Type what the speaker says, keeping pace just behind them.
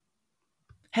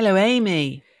Hello,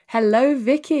 Amy. Hello,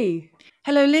 Vicki.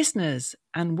 Hello, listeners,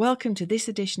 and welcome to this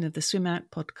edition of the Swim Out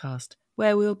podcast,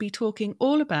 where we'll be talking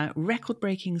all about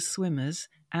record-breaking swimmers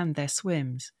and their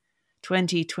swims.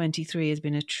 2023 has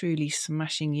been a truly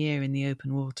smashing year in the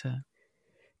open water.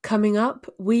 Coming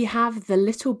up, we have the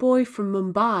little boy from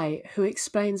Mumbai who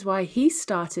explains why he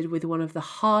started with one of the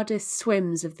hardest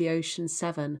swims of the Ocean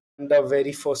 7. The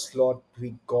very first slot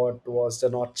we got was the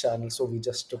North Channel, so we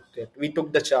just took it. We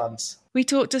took the chance. We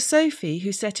talked to Sophie,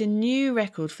 who set a new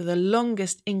record for the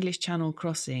longest English Channel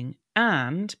crossing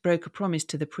and broke a promise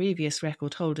to the previous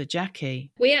record holder,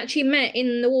 Jackie. We actually met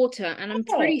in the water, and I'm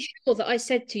pretty sure that I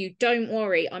said to you, don't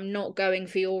worry, I'm not going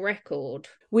for your record.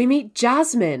 We meet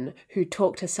Jasmine, who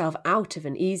talked herself out of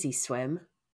an easy swim.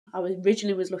 I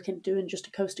originally was looking at doing just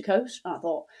a coast to coast, and I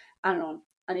thought, hang on,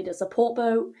 I need a support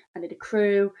boat, I need a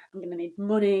crew, I'm going to need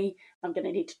money, I'm going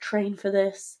to need to train for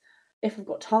this. If I've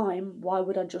got time, why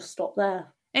would I just stop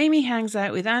there? Amy hangs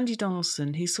out with Andy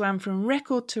Donaldson, who swam from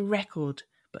record to record,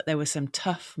 but there were some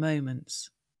tough moments.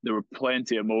 There were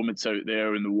plenty of moments out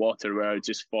there in the water where I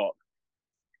just thought,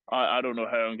 I don't know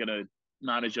how I'm going to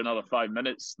manage another 5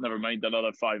 minutes, never mind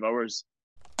another 5 hours.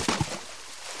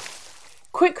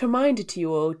 Quick reminder to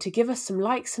you all to give us some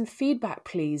likes and feedback,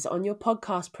 please, on your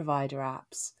podcast provider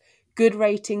apps. Good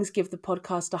ratings give the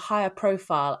podcast a higher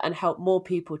profile and help more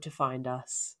people to find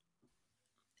us.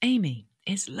 Amy,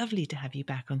 it's lovely to have you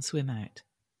back on Swim Out.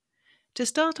 To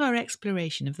start our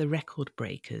exploration of the record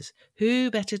breakers,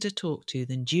 who better to talk to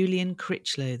than Julian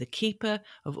Critchlow, the keeper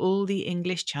of all the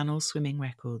English Channel swimming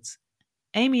records?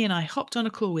 Amy and I hopped on a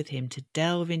call with him to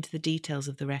delve into the details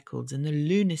of the records and the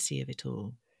lunacy of it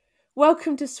all.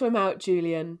 Welcome to Swim Out,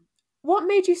 Julian. What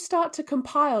made you start to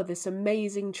compile this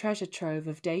amazing treasure trove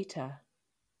of data?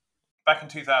 Back in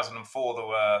 2004, there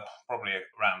were probably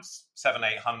around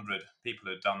 700-800 people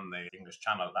who had done the English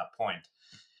Channel at that point.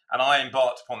 And I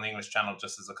embarked upon the English Channel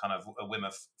just as a kind of a whim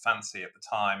of fancy at the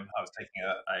time. I was taking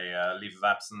a leave of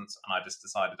absence, and I just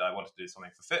decided I wanted to do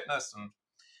something for fitness and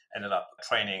ended up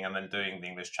training and then doing the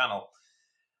English Channel.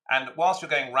 And whilst you're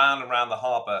going round and round the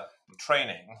harbour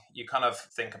training, you kind of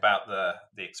think about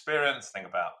the experience, think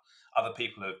about other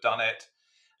people who have done it.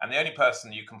 And the only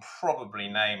person you can probably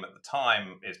name at the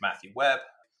time is Matthew Webb.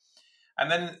 And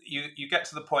then you get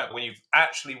to the point when you've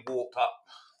actually walked up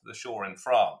the shore in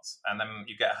France, and then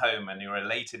you get home and you're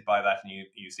elated by that, and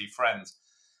you see friends.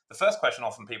 The first question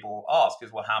often people ask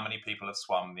is, well, how many people have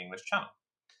swum the English Channel?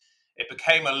 It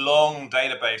became a long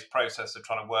database process of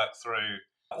trying to work through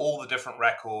all the different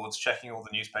records, checking all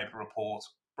the newspaper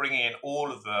reports, bringing in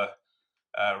all of the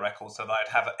records so that I'd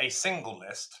have a single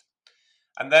list.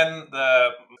 And then the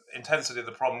intensity of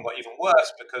the problem got even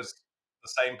worse because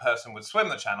the same person would swim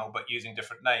the channel but using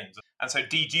different names. And so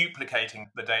deduplicating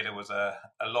the data was a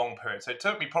long period. So it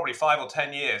took me probably 5 or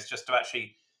 10 years just to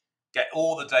actually get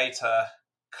all the data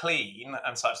clean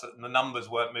and such that the numbers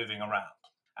weren't moving around.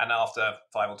 And after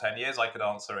 5 or 10 years, I could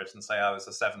answer it and say I was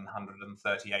the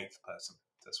 738th person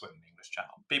to swim the English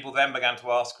Channel. People then began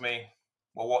to ask me,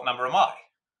 well, what number am I?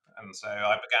 And so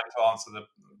I began to answer the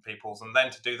people's. And then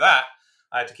to do that,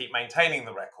 I had to keep maintaining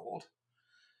the record.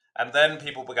 And then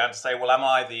people began to say, well, am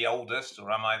I the oldest, or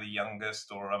am I the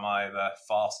youngest, or am I the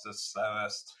fastest,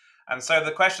 slowest? And so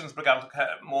the questions began to get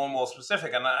more and more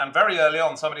specific. And very early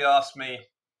on, somebody asked me,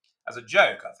 as a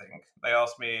joke, I think, they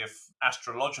asked me if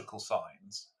astrological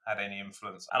signs had any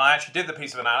influence. And I actually did the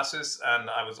piece of analysis, and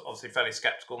I was obviously fairly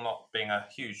skeptical, not being a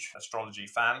huge astrology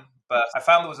fan. But I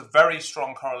found there was a very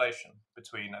strong correlation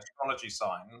between astrology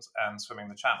signs and swimming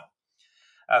the channel.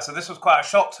 So this was quite a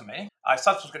shock to me. I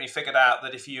subsequently figured out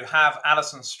that if you have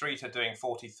Alison Streeter doing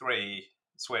 43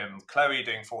 swims, Chloe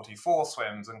doing 44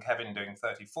 swims, and Kevin doing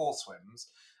 34 swims,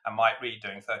 and Mike Reed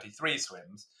doing 33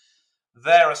 swims,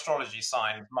 their astrology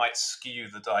sign might skew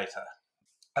the data.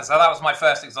 And so that was my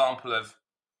first example of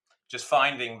just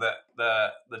finding that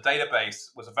the database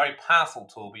was a very powerful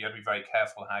tool, but you had to be very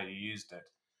careful how you used it.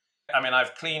 I mean,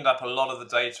 I've cleaned up a lot of the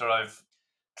data. I've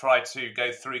tried to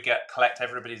go through, collect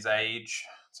everybody's age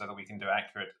so that we can do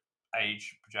accurate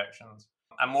age projections.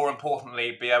 And more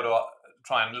importantly, be able to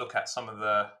try and look at some of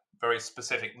the very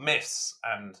specific myths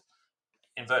and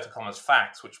inverted commas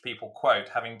facts which people quote.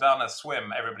 Having done a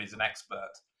swim, everybody's an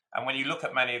expert. And when you look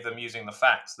at many of them using the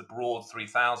facts, the broad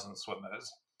 3,000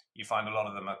 swimmers, you find a lot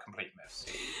of them are complete myths.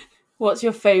 What's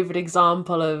your favourite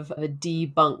example of a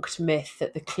debunked myth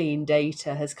that the clean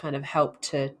data has kind of helped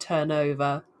to turn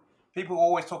over? People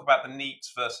always talk about the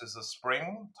neats versus the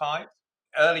spring tide.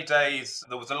 Early days,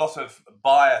 there was a lot of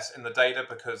bias in the data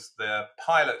because the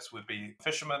pilots would be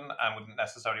fishermen and wouldn't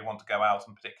necessarily want to go out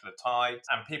on particular tides.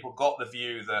 And people got the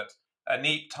view that a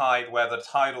neap tide where the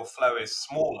tidal flow is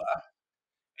smaller,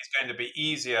 it's going to be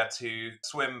easier to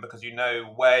swim because you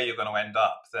know where you're going to end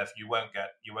up. Therefore, you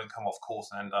won't come off course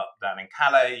and end up down in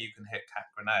Calais. You can hit Cap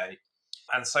Grenade.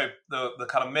 And so the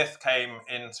kind of myth came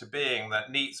into being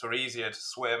that neats were easier to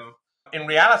swim. In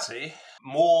reality,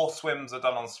 more swims are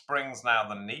done on springs now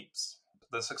than neats.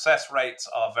 The success rates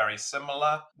are very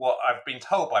similar. What I've been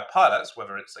told by pilots,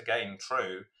 whether it's again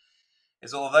true,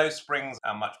 is although springs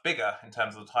are much bigger in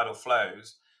terms of the tidal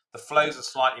flows, the flows are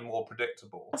slightly more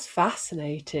predictable. That's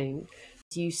fascinating.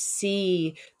 You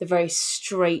see the very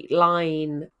straight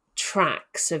line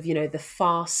tracks of, the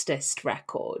fastest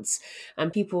records,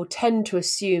 and people tend to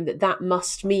assume that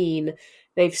must mean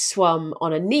they've swum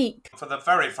on a neap. For the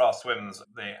very fast swims,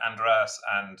 the Andreas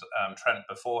and Trent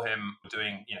before him were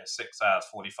doing 6 hours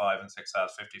 45 and 6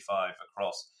 hours 55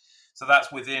 across. So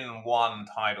that's within one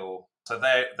tidal. So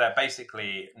they're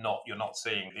basically you're not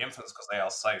seeing the influence because they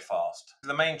are so fast.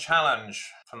 The main challenge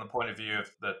from the point of view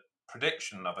of the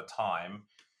prediction of a time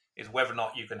is whether or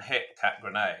not you can hit Cap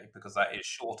Grenade, because that is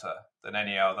shorter than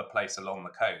any other place along the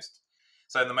coast.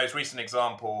 So in the most recent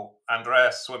example,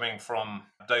 Andreas swimming from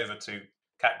Dover to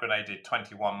Cap Grenade did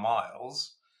 21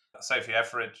 miles. Sophie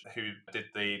Etheridge, who did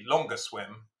the longest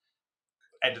swim,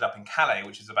 ended up in Calais,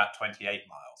 which is about 28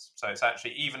 miles. So it's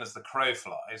actually, even as the crow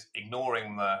flies,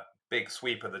 ignoring the big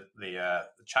sweep of the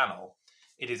channel,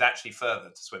 it is actually further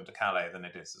to swim to Calais than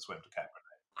it is to swim to Cap Grenade.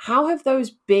 How have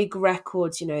those big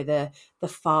records, the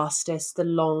fastest, the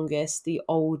longest, the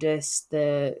oldest,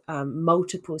 the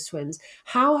multiple swims,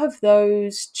 how have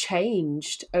those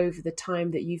changed over the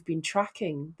time that you've been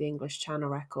tracking the English Channel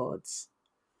records?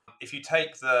 If you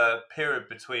take the period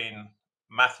between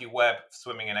Matthew Webb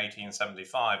swimming in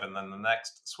 1875 and then the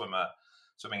next swimmer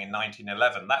swimming in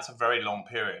 1911, that's a very long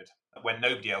period when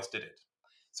nobody else did it.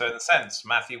 So in a sense,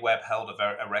 Matthew Webb held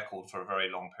a record for a very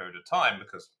long period of time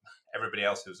because everybody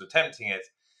else who was attempting it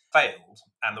failed,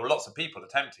 and there were lots of people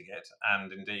attempting it.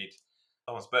 And indeed,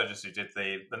 Thomas Burgess, who did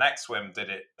the next swim, did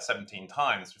it 17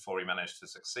 times before he managed to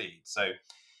succeed. So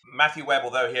Matthew Webb,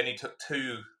 although he only took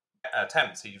 2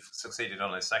 attempts, he succeeded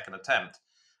on his second attempt,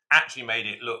 actually made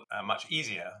it look much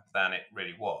easier than it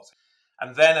really was.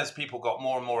 And then as people got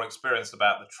more and more experienced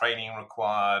about the training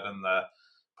required and the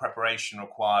preparation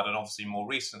required, and obviously more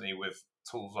recently with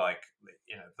tools like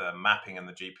the mapping and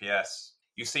the GPS,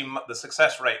 you see the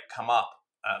success rate come up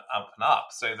and up.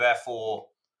 So therefore,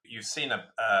 you've seen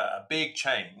a big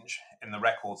change in the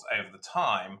records over the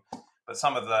time. But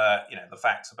some of the the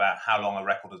facts about how long a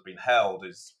record has been held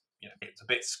is it's a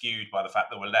bit skewed by the fact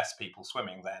there were less people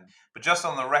swimming then. But just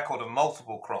on the record of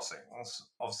multiple crossings,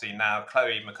 obviously now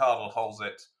Chloe McArdle holds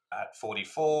it at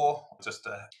 44, just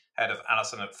ahead of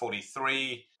Alison at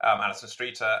 43, Alison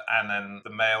Streeter, and then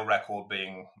the male record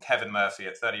being Kevin Murphy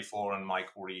at 34 and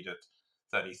Michael Reed at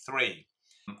 33.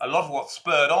 A lot of what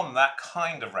spurred on that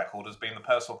kind of record has been the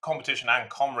personal competition and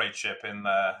comradeship in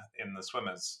the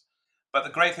swimmers. But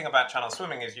the great thing about channel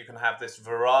swimming is you can have this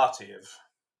variety of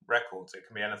records. It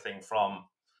can be anything from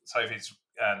Sophie's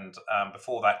and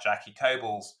before that Jackie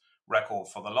Cobell's record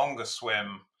for the longest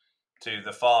swim, to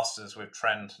the fastest with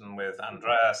Trent and with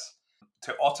Andreas,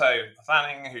 to Otto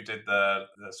Fanning, who did the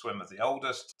swim of the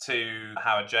oldest, to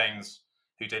Howard James,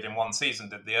 who did in one season,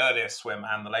 did the earliest swim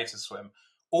and the latest swim.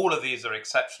 All of these are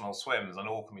exceptional swims and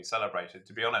all can be celebrated.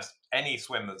 To be honest, any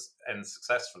swim that ends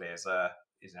successfully is a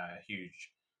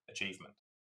huge achievement.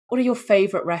 What are your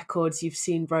favourite records you've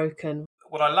seen broken?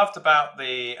 What I loved about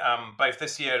the both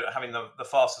this year having the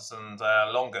fastest and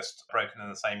longest broken in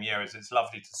the same year is it's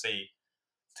lovely to see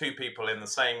 2 people in the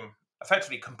same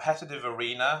effectively competitive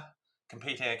arena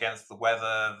competing against the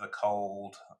weather, the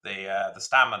cold, the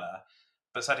stamina,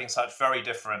 but setting such very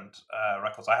different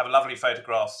records. I have lovely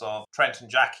photographs of Trent and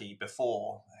Jackie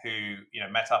before, who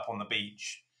met up on the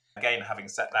beach, again having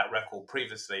set that record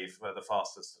previously for the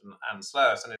fastest and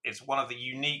slowest. And it's one of the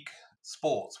unique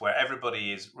sports where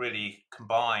everybody is really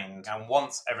combined and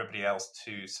wants everybody else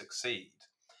to succeed.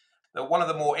 One of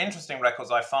the more interesting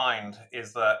records I find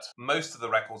is that most of the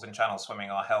records in channel swimming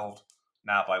are held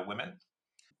now by women.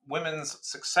 Women's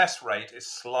success rate is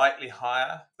slightly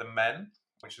higher than men,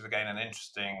 which is again an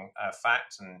interesting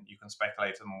fact, and you can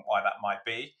speculate on why that might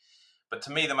be. But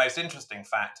to me, the most interesting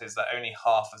fact is that only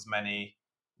half as many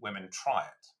women try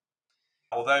it.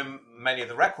 Although many of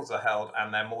the records are held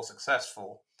and they're more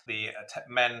successful, the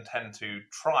men tend to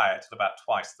try it at about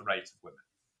twice the rate of women,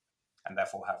 and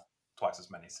therefore have twice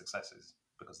as many successes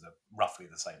because they're roughly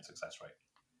the same success rate.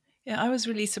 Yeah, I was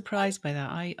really surprised by that.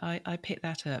 I picked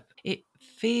that up. It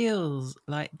feels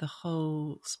like the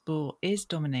whole sport is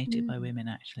dominated by women,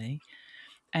 actually.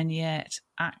 And yet,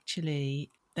 actually,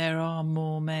 there are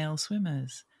more male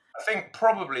swimmers? I think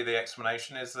probably the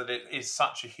explanation is that it is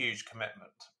such a huge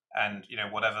commitment. And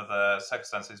whatever the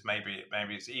circumstances, maybe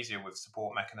it's easier with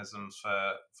support mechanisms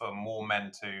for more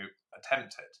men to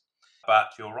attempt it.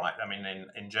 But you're right. I mean,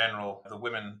 in general, the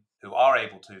women who are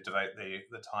able to devote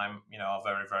the time, are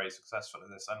very, very successful at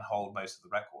this and hold most of the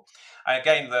records. And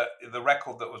again, the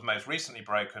record that was most recently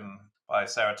broken by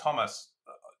Sarah Thomas,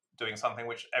 doing something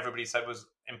which everybody said was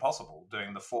impossible,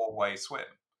 doing the 4-way swim.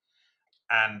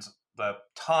 And the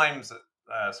times that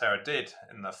Sarah did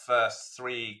in the first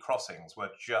 3 crossings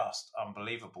were just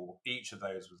unbelievable. Each of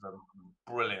those was a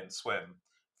brilliant swim,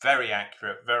 very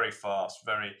accurate, very fast,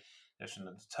 very. And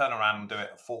to turn around and do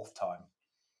it a 4th time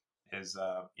is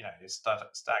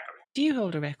staggering. Do you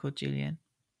hold a record, Julian?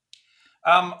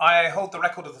 I hold the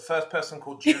record of the first person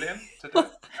called Julian to do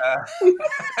it.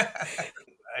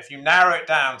 If you narrow it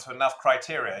down to enough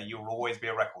criteria, you will always be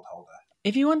a record holder.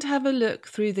 If you want to have a look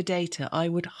through the data, I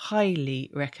would highly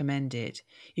recommend it.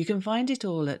 You can find it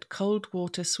all at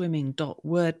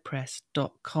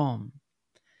coldwaterswimming.wordpress.com.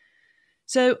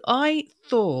 So I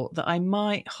thought that I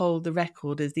might hold the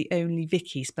record as the only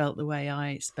Vicki, spelt the way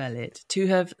I spell it, to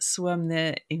have swum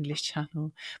the English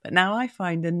Channel. But now I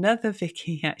find another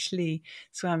Vicki actually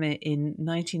swam it in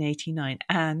 1989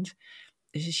 and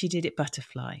she did it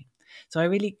butterfly. So I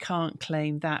really can't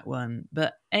claim that one.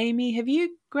 But Amy, have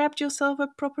you grabbed yourself a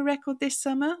proper record this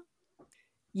summer?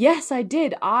 Yes, I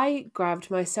did. I grabbed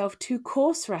myself 2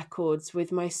 course records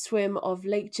with my swim of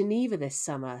Lake Geneva this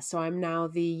summer. So I'm now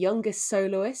the youngest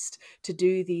soloist to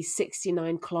do the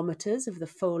 69 kilometres of the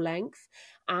full length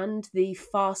and the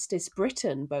fastest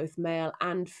Briton, both male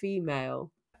and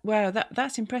female. Wow,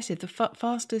 that's impressive. The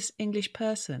fastest English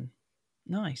person.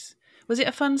 Nice. Was it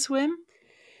a fun swim?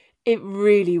 It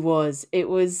really was. It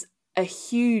was a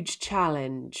huge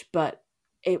challenge, but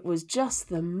it was just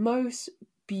the most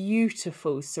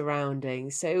beautiful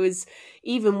surroundings. So it was,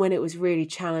 even when it was really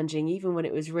challenging, even when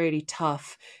it was really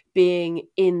tough, being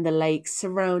in the lake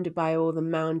surrounded by all the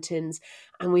mountains,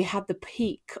 and we had the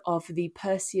peak of the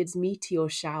Perseids meteor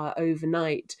shower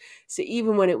overnight. So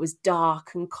even when it was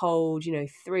dark and cold,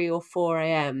 3 or 4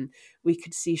 a.m, we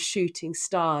could see shooting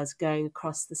stars going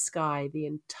across the sky the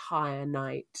entire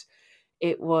night.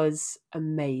 It was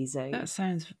amazing. That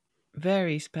sounds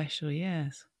very special,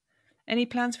 yes. Any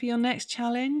plans for your next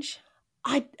challenge?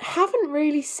 I haven't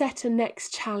really set a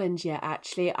next challenge yet,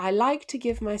 actually. I like to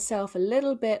give myself a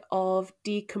little bit of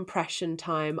decompression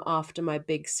time after my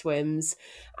big swims.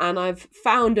 And I've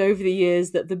found over the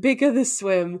years that the bigger the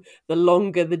swim, the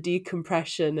longer the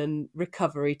decompression and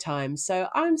recovery time. So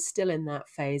I'm still in that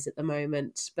phase at the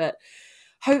moment. But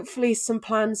hopefully some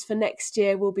plans for next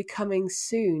year will be coming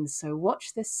soon. So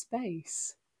watch this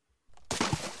space.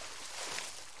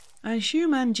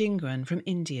 Anshuman Jhingran from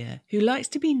India, who likes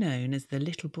to be known as the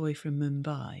little boy from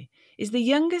Mumbai, is the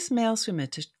youngest male swimmer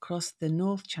to cross the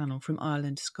North Channel from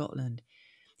Ireland to Scotland.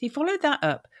 He followed that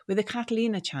up with the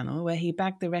Catalina Channel, where he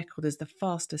bagged the record as the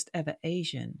fastest ever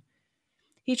Asian.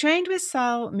 He trained with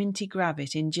Sal Minty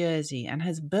Gravitt in Jersey and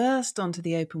has burst onto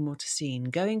the open water scene,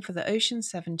 going for the Ocean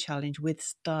 7 Challenge with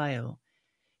style.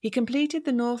 He completed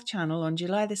the North Channel on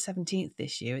July the 17th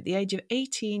this year at the age of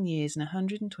 18 years and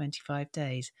 125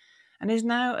 days and is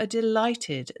now a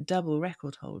delighted double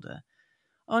record holder.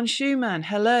 Anshuman,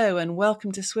 hello and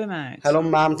welcome to Swim Out. Hello,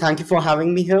 ma'am. Thank you for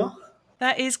having me here.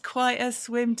 That is quite a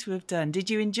swim to have done.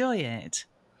 Did you enjoy it?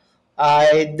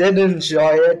 I did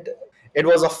enjoy it. It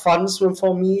was a fun swim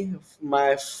for me.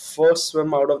 My first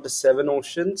swim out of the 7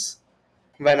 oceans.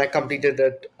 When I completed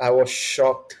it, I was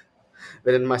shocked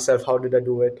within myself. How did I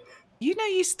do it? You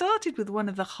started with one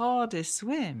of the hardest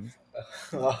swims.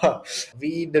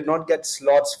 We did not get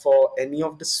slots for any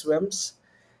of the swims.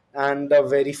 And the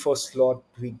very first slot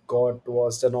we got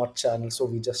was the North Channel. So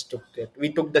we just took it.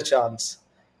 We took the chance.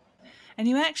 And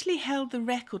you actually held the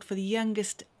record for the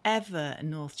youngest ever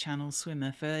North Channel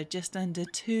swimmer for just under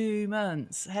 2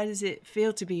 months. How does it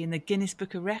feel to be in the Guinness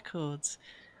Book of Records?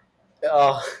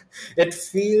 It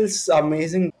feels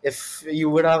amazing. If you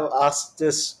would have asked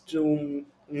this to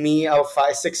me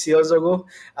 5-6 years ago,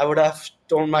 I would have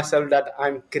told myself that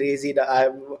I'm crazy, that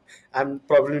I'm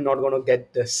probably not going to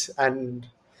get this.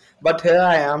 But here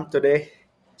I am today.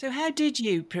 So how did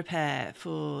you prepare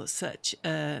for such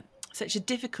a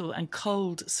difficult and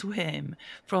cold swim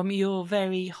from your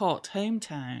very hot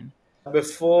hometown?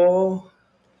 Before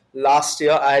last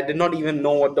year, I did not even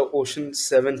know what the Ocean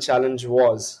 7 Challenge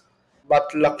was.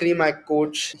 But luckily, my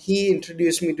coach, he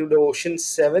introduced me to the Ocean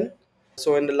 7.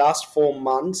 So in the last 4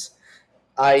 months,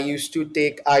 I used to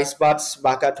take ice baths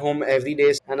back at home every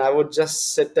day. And I would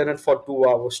just sit in it for 2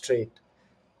 hours straight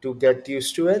to get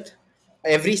used to it.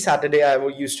 Every Saturday,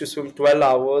 used to swim 12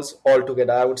 hours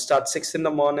altogether. I would start 6 in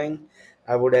the morning.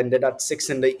 I would end it at 6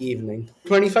 in the evening.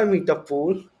 25-meter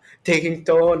pool, taking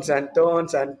turns and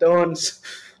turns and turns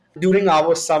during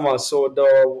our summer. So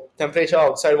the temperature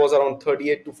outside was around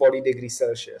 38 to 40 degrees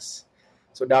Celsius.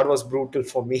 So that was brutal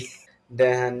for me.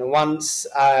 Then once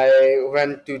I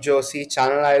went to Jersey,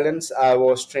 Channel Islands, I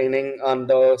was training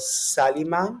under Sally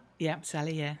ma'am. Yeah,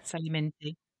 Sally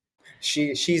Minty.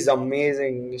 She's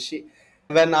amazing.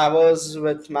 When I was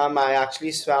with ma'am, I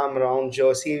actually swam around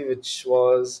Jersey, which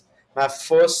was my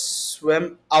first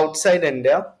swim outside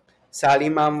India. Sally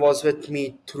ma'am was with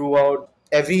me throughout.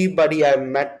 Everybody I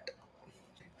met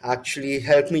actually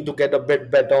helped me to get a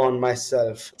bit better on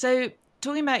myself. So,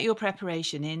 talking about your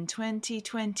preparation, in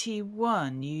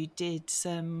 2021, you did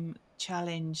some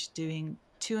challenge doing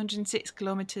 206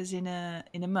 kilometers in a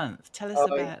month. Tell us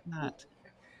Uh, about that.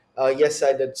 yes,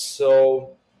 I did.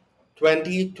 So,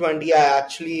 2020, I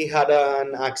actually had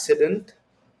an accident.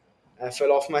 I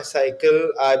fell off my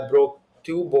cycle. I broke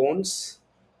two bones.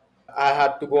 I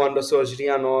had to go under surgery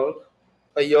and all.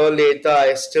 A year later,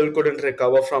 I still couldn't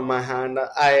recover from my hand.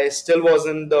 I still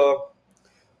wasn't the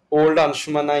old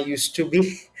Anshuman I used to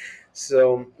be.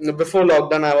 So before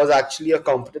lockdown, I was actually a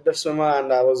competitive swimmer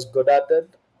and I was good at it.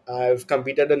 I've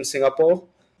competed in Singapore.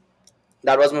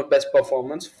 That was my best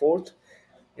performance, fourth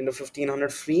in the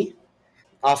 1500 free.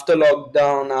 After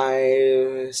lockdown,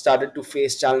 I started to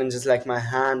face challenges like my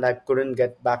hand. I couldn't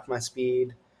get back my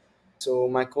speed. So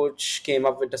my coach came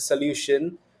up with a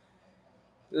solution.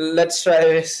 Let's try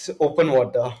this open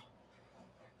water.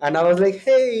 And I was like,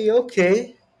 hey,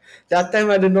 okay. That time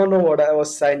I did not know what I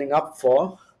was signing up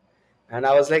for. And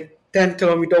I was like,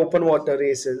 10-kilometer open water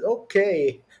races.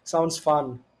 Okay, sounds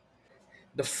fun.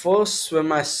 The first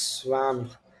swim I swam,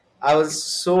 I was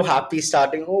so happy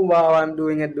starting. Oh, wow, I'm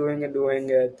doing it, doing it, doing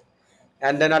it.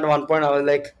 And then at one point, I was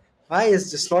like, why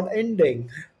is this not ending?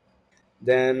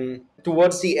 Then,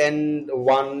 towards the end,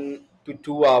 1 to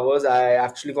 2 hours, I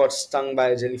actually got stung by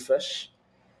a jellyfish.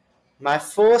 My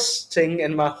first thing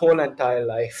in my whole entire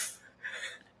life.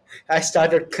 I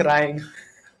started crying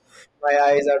my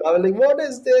eyes out. I was like, what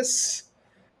is this?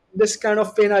 This kind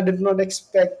of pain I did not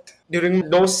expect. During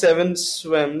those 7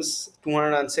 swims,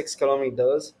 206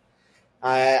 kilometers,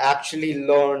 I actually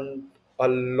learned a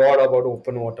lot about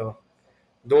open water.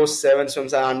 Those 7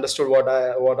 swims, I understood what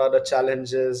are the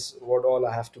challenges, what all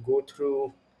I have to go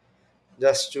through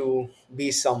just to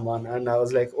be someone. And I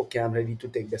was like, okay, I'm ready to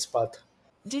take this path.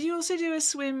 Did you also do a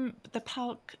swim, the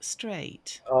Palk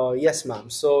Strait? Yes, ma'am.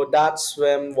 So that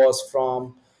swim was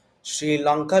from Sri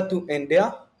Lanka to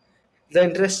India. The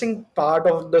interesting part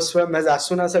of the swim is as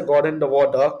soon as I got in the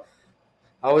water,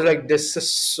 I was like, this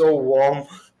is so warm.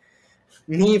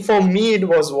 For me, it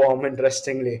was warm,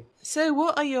 interestingly. So,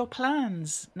 what are your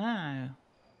plans now?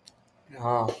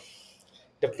 Ah,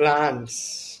 the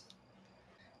plans.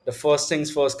 The first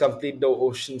things first, complete the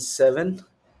Ocean 7.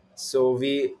 So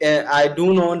I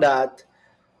do know that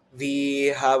we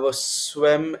have a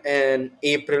swim in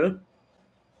April,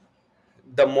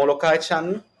 the Molokai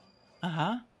Channel,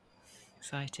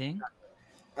 Exciting.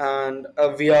 and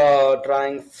we are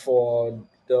trying for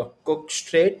the Cook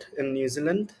Strait in New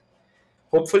Zealand.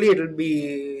 Hopefully, it'll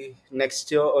be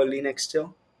next year, early next year.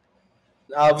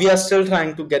 We are still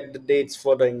trying to get the dates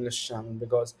for the English channel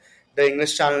because the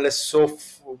English channel is so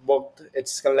booked.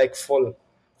 It's like full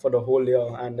for the whole year,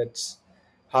 and it's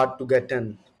hard to get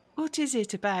in. What is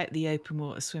it about the open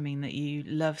water swimming that you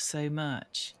love so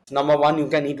much? Number one, you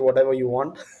can eat whatever you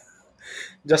want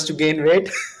just to gain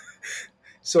weight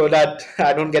so that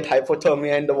I don't get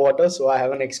hypothermia in the water. So I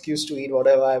have an excuse to eat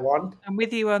whatever I want. I'm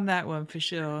with you on that one for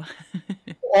sure.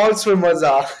 All swimmers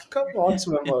are. Come on,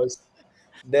 swimmers.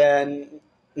 Then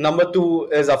number two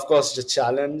is, of course, the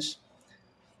challenge,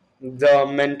 the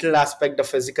mental aspect, the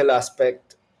physical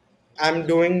aspect. I'm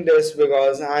doing this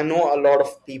because I know a lot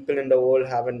of people in the world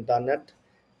haven't done it,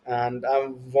 and I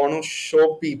want to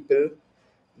show people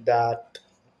that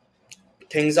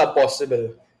things are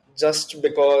possible. Just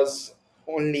because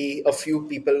only a few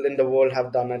people in the world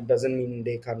have done it doesn't mean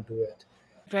they can't do it.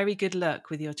 Very good luck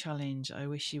with your challenge. I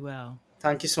wish you well.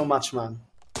 Thank you so much, man.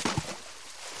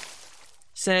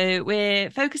 So we're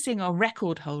focusing on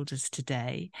record holders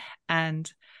today,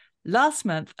 and last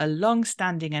month, a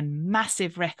long-standing and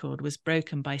massive record was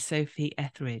broken by Sophie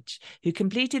Etheridge, who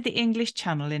completed the English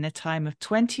Channel in a time of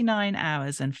 29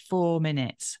 hours and 4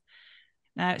 minutes.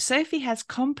 Now, Sophie has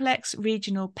complex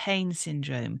regional pain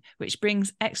syndrome, which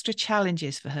brings extra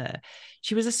challenges for her.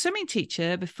 She was a swimming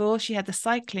teacher before she had the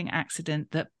cycling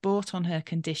accident that brought on her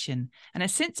condition, and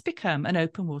has since become an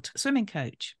open water swimming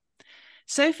coach.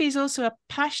 Sophie's also a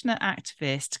passionate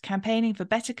activist campaigning for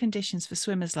better conditions for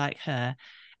swimmers like her,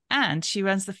 and she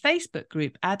runs the Facebook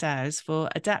group ADOWS for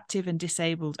adaptive and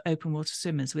disabled open water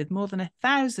swimmers with more than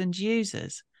 1,000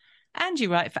 users. And you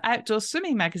write for Outdoor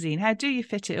Swimming magazine. How do you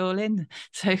fit it all in,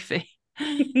 Sophie?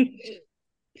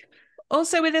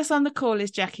 Also with us on the call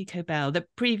is Jackie Cobell, the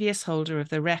previous holder of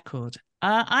the record.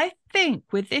 I think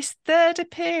with this third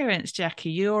appearance,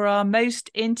 Jackie, you're our most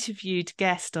interviewed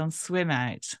guest on Swim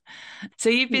Out.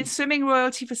 So you've been swimming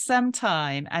royalty for some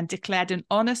time and declared an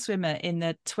honour swimmer in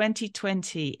the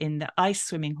 2020 in the Ice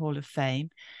Swimming Hall of Fame.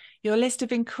 Your list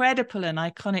of incredible and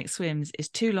iconic swims is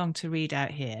too long to read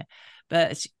out here,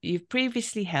 but you've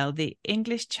previously held the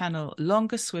English Channel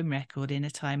longest swim record in a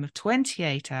time of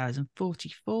 28 hours and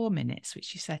 44 minutes,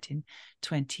 which you set in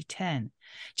 2010.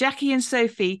 Jackie and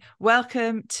Sophie,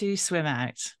 welcome to Swim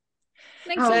Out.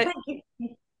 Thank you.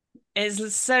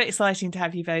 It's so exciting to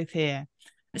have you both here.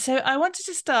 So I wanted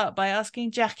to start by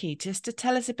asking Jackie just to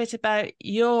tell us a bit about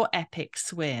your epic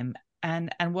swim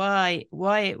and why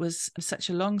it was such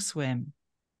a long swim.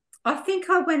 I think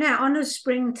I went out on a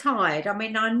spring tide. I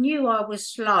mean, I knew I was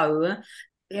slow.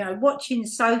 Watching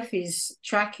Sophie's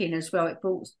tracking as well, it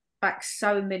brought back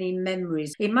so many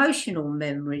memories, emotional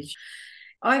memories.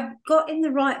 I got in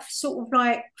the right sort of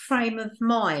like frame of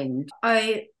mind.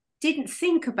 I didn't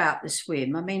think about the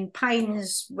swim. I mean,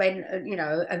 pains went,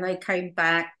 and they came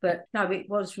back, but no, it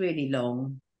was really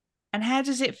long. And how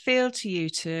does it feel to you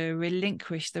to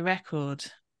relinquish the record?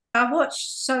 I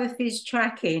watched Sophie's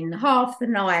tracking half the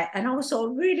night and I was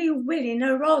sort of really willing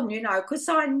her on, because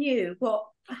I knew what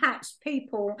perhaps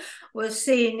people were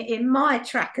seeing in my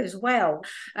track as well.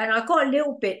 And I got a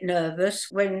little bit nervous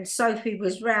when Sophie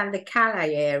was round the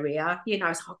Calais area, I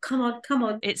was like, come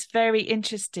on. It's very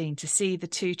interesting to see the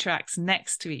two tracks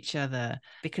next to each other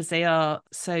because they are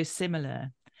so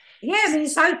similar. Yeah, I mean,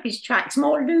 Sophie's track's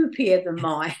more loopier than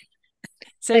mine.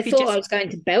 I thought I was going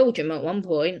to Belgium at one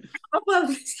point. Oh,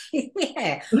 well,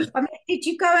 yeah. I mean, did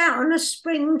you go out on a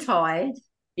spring tide?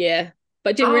 Yeah,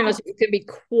 but I didn't realise it could be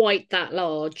quite that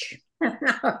large.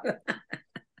 No.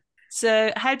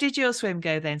 So how did your swim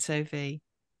go then, Sophie?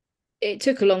 It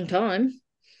took a long time.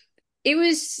 It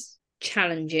was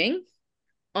challenging.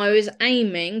 I was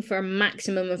aiming for a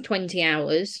maximum of 20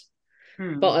 hours,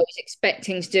 but I was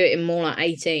expecting to do it in more like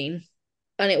 18.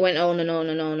 And it went on and on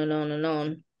and on and on and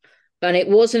on. And it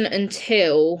wasn't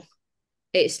until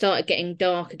it started getting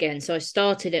dark again. So I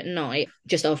started at night,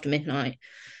 just after midnight.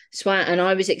 And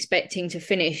I was expecting to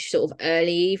finish sort of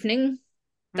early evening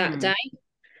that day.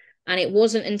 And it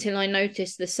wasn't until I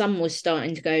noticed the sun was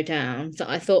starting to go down that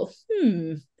I thought,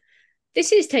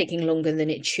 this is taking longer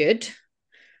than it should.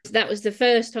 That was the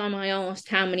first time I asked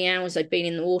how many hours I'd been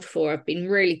in the water for. I've been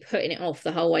really putting it off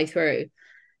the whole way through.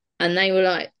 And they were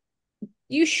like,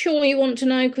 you sure you want to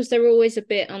know? Because they're always a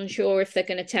bit unsure if they're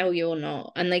going to tell you or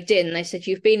not. And they did. And they said,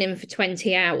 you've been in for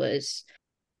 20 hours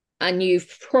and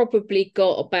you've probably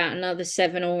got about another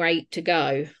 7 or 8 to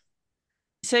go.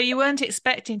 So you weren't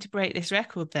expecting to break this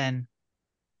record then?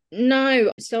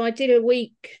 No. So I did a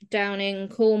week down in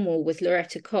Cornwall with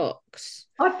Loretta Cox.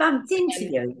 I bumped into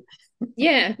you.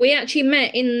 Yeah, we actually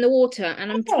met in the water.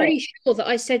 And I'm pretty sure that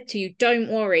I said to you, don't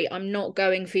worry, I'm not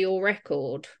going for your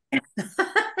record.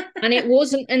 And it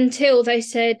wasn't until they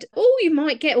said, oh, you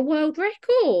might get a world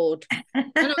record.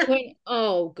 And I went,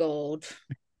 oh, God,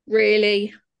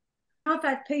 really? I've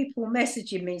had people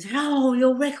messaging me saying, oh,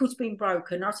 your record's been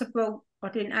broken. I said, well, I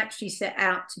didn't actually set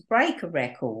out to break a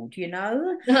record,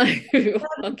 No, I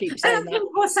keep saying that.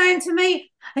 People were saying to me,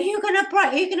 are you going to go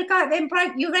out there and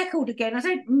break your record again? I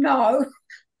said, no.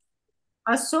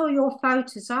 I saw your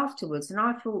photos afterwards and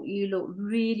I thought you looked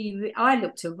really, I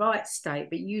looked a right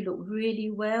state, but you looked really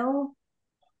well.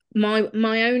 My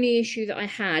only issue that I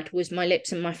had was my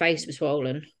lips and my face were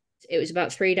swollen. It was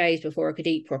about 3 days before I could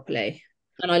eat properly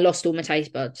and I lost all my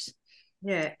taste buds.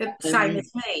 Yeah, same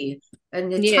as me.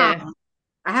 And the tongue,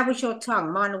 how was your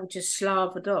tongue? Mine all just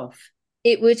slavered off.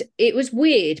 It was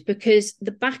weird because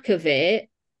the back of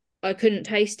it, I couldn't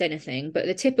taste anything, but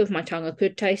the tip of my tongue, I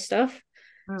could taste stuff.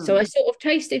 So I sort of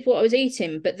tasted what I was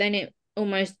eating, but then it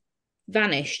almost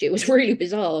vanished. It was really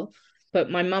bizarre. But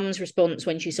my mum's response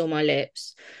when she saw my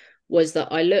lips was that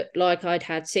I looked like I'd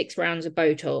had 6 rounds of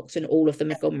Botox and all of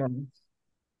them had gone wrong.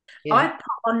 Yeah. I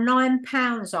put on 9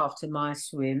 pounds after my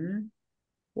swim,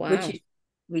 which is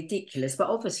ridiculous. But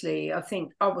obviously, I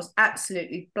think I was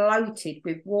absolutely bloated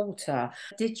with water.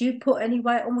 Did you put any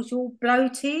weight on? Was you all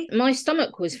bloated? My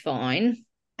stomach was fine.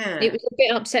 It was a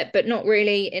bit upset, but not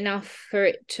really enough for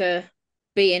it to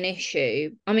be an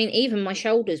issue. I mean, even my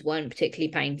shoulders weren't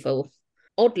particularly painful.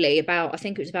 oddly, I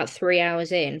think it was about 4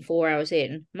 hours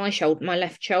in, my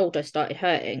left shoulder started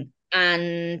hurting,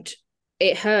 and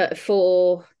it hurt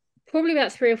for probably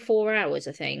about 3 or 4 hours,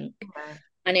 I think. Yeah.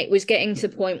 And it was getting to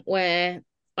the point where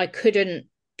I couldn't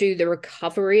do the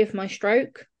recovery of my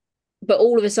stroke. But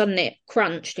all of a sudden it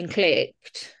crunched and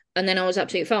clicked, and then I was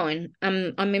absolutely fine.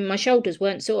 I mean, my shoulders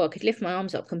weren't sore. I could lift my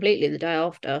arms up completely the day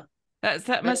after.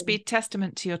 That must be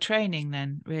testament to your training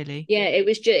then, really. Yeah, it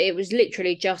was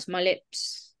literally just my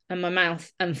lips and my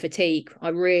mouth and fatigue. I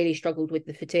really struggled with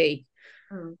the fatigue.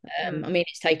 I mean,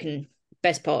 it's taken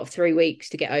best part of 3 weeks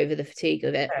to get over the fatigue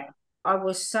of it. I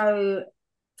was so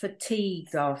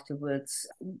fatigued afterwards.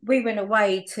 We went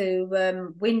away to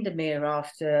Windermere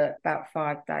after about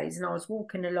 5 days, and I was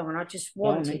walking along and I just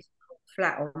wanted to fall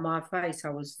flat on my face. I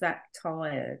was that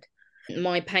tired.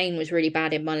 My pain was really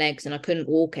bad in my legs and I couldn't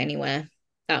walk anywhere.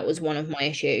 That was one of my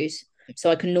issues.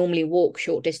 So I can normally walk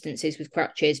short distances with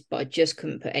crutches, but I just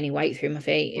couldn't put any weight through my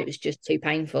feet. It was just too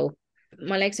painful.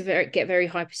 My legs get very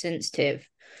hypersensitive.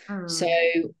 So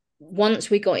once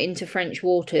we got into French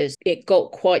waters, it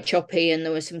got quite choppy and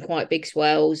there were some quite big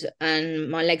swells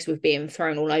and my legs were being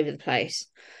thrown all over the place.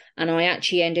 And I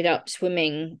actually ended up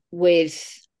swimming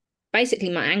with basically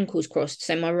my ankles crossed.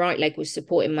 So my right leg was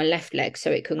supporting my left leg so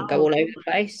it couldn't go all over the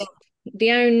place.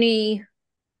 The only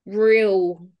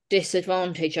real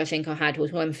disadvantage I think I had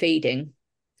was when feeding.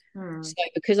 So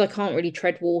because I can't really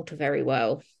tread water very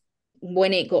well,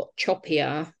 when it got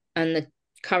choppier and the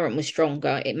current was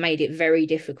stronger, it made it very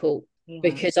difficult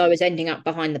because I was ending up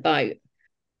behind the boat.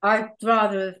 I'd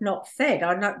rather have not fed.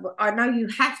 I know you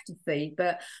have to feed,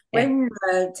 but when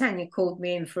Tanya called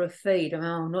me in for a feed,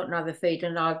 not another feed,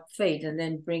 and I'd feed and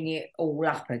then bring it all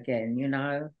up again, you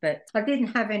know. But I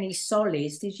didn't have any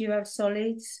solids. Did you have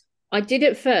solids? I did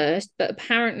at first, but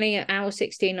apparently at hour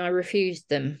 16 I refused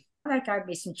them. They gave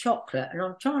me some chocolate and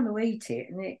I'm trying to eat it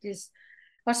and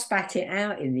I spat it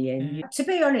out in the end. To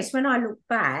be honest, when I look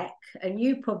back, and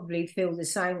you probably feel the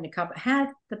same in the cupboard,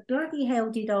 how the bloody hell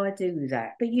did I do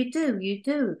that? But you do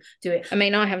it. I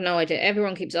mean, I have no idea.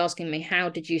 Everyone keeps asking me, how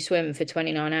did you swim for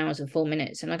 29 hours and 4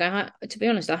 minutes? And I go, to be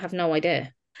honest, I have no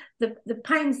idea. The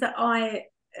pains that I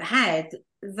had,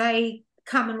 they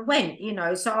come and went, you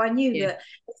know, so I knew that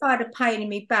if I had a pain in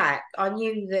my back, I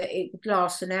knew that it would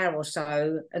last an hour or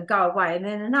so and go away, and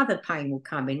then another pain will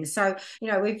come in. So,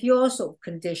 you know, with your sort of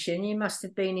condition, you must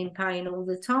have been in pain all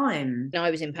the time.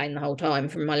 I was in pain the whole time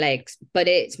from my legs, but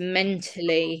it's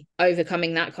mentally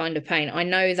overcoming that kind of pain. I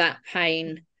know that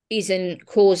pain isn't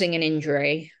causing an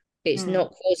injury. It's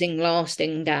not causing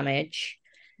lasting damage.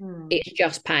 It's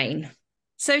just pain.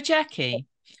 So, Jackie,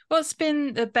 what's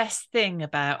been the best thing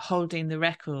about holding the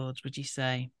record, would you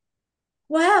say?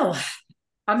 Well,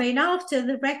 I mean, after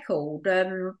the record,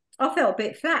 I felt a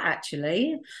bit flat,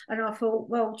 actually. And I thought,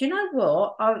 well, do you know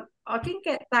what? I didn't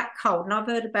get that cold. And I've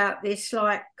heard about this,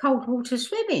 like, cold water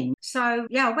swimming. So,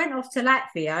 yeah, I went off to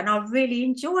Latvia and I really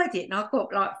enjoyed it. And I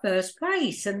got, like, first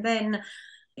place. And then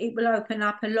it will open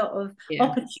up a lot of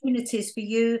opportunities for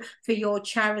you, for your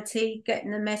charity,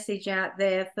 getting the message out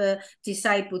there for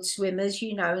disabled swimmers,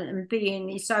 you know, and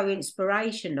being so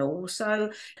inspirational.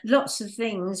 So lots of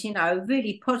things, you know,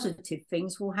 really positive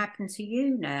things will happen to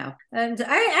you now. And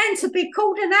to be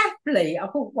called an athlete. I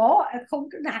thought, what? I'm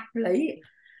called an athlete?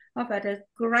 I've had a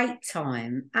great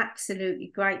time,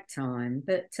 absolutely great time.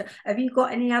 But have you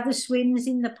got any other swims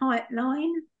in the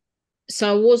pipeline? So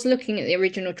I was looking at the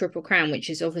original Triple Crown, which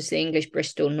is obviously English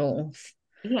Bristol North.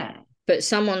 Yeah. But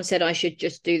someone said I should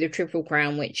just do the Triple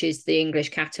Crown, which is the English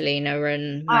Catalina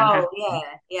and Manhattan. Oh,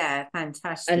 yeah,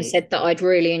 fantastic. And said that I'd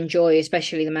really enjoy,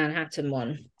 especially the Manhattan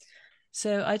one.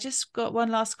 So I just got one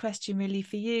last question really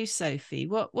for you, Sophie.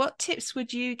 What tips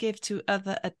would you give to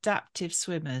other adaptive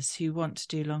swimmers who want to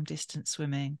do long distance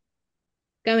swimming?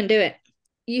 Go and do it.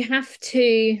 You have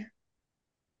to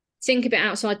think a bit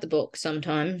outside the box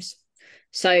sometimes.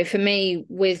 So for me,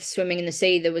 with swimming in the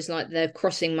sea, there was like the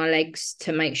crossing my legs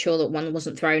to make sure that one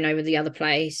wasn't thrown over the other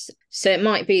place. So it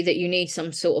might be that you need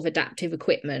some sort of adaptive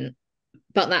equipment,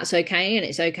 but that's okay. And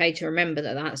it's okay to remember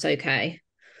that that's okay.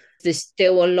 There's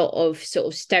still a lot of sort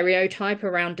of stereotype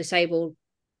around disabled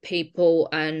people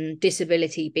and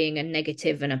disability being a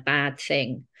negative and a bad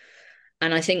thing.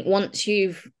 And I think once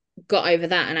you've got over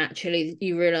that and actually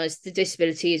you realise the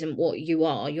disability isn't what you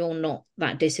are, you're not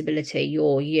that disability,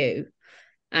 you're you.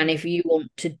 And if you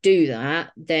want to do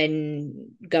that,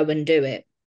 then go and do it.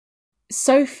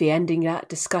 Sophie ending that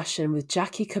discussion with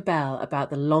Jackie Cobell about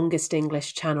the longest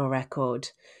English Channel record.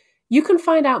 You can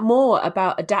find out more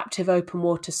about adaptive open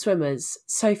water swimmers,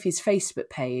 Sophie's Facebook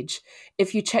page,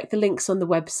 if you check the links on the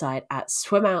website at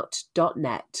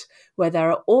swimout.net, where there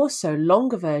are also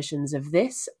longer versions of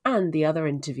this and the other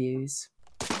interviews.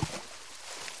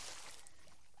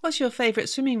 What's your favourite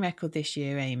swimming record this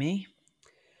year, Amy?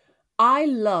 I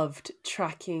loved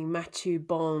tracking Mathieu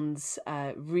Bond's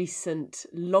recent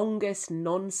longest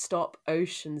non-stop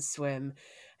ocean swim.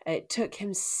 It took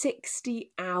him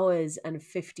 60 hours and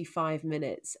 55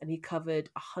 minutes and he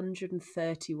covered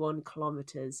 131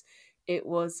 kilometres. It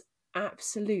was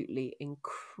absolutely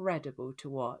incredible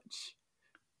to watch.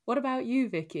 What about you,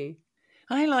 Vicki?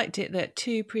 I liked it that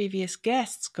two previous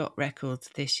guests got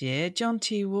records this year. John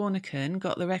T. Warneken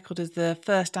got the record as the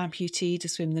first amputee to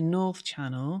swim the North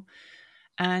Channel,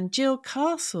 and Jill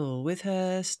Castle with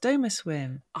her stoma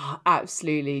swim. Oh,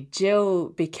 absolutely. Jill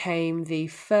became the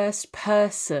first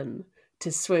person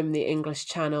to swim the English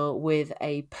Channel with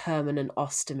a permanent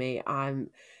ostomy.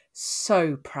 I'm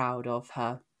so proud of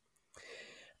her.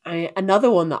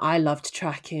 Another one that I loved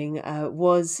tracking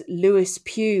was Lewis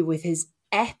Pugh with his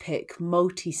epic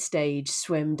multi-stage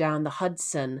swim down the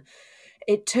Hudson.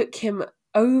 It took him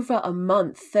over a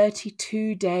month,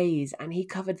 32 days, and he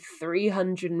covered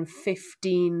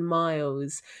 315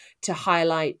 miles to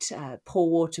highlight poor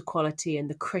water quality and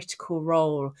the critical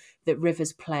role that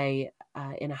rivers play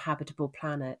in a habitable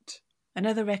planet.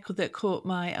 Another record that caught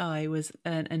my eye was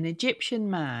an Egyptian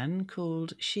man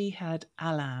called Shihad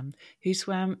Alam, who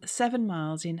swam 7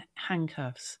 miles in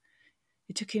handcuffs.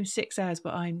 It took him 6 hours,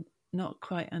 but I'm not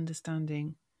quite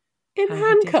understanding. In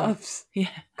handcuffs? Yeah.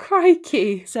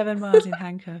 Crikey. 7 miles in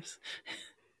handcuffs.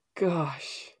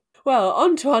 Gosh. Well,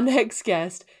 on to our next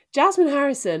guest. Jasmine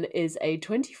Harrison is a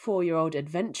 24-year-old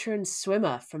adventurer and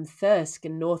swimmer from Thirsk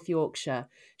in North Yorkshire.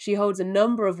 She holds a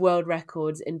number of world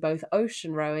records in both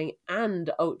ocean rowing and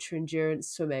ultra-endurance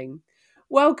swimming.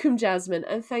 Welcome, Jasmine,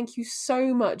 and thank you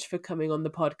so much for coming on the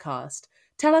podcast.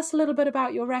 Tell us a little bit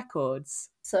about your records.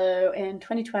 So in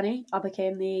 2020, I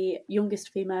became the youngest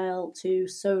female to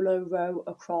solo row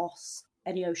across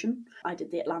any ocean. I did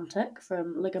the Atlantic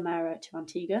from La Gomera to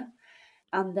Antigua.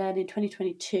 And then in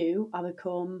 2022, I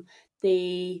become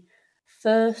the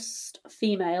first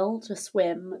female to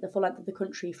swim the full length of the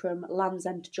country from Land's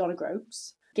End to John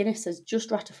O'Groats. Guinness has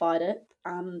just ratified it,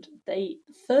 and the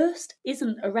first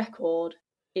isn't a record.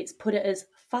 It's put it as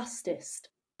fastest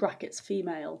brackets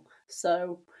female.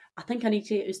 So I think I need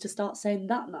to get used to start saying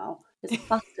that now. It's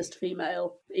fastest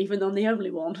female, even though I'm the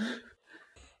only one.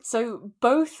 So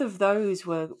both of those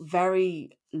were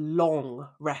very long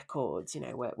records,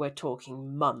 we're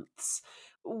talking months.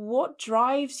 What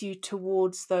drives you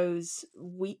towards those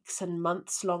weeks and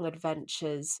months long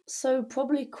adventures? So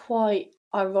probably quite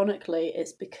ironically,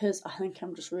 it's because I think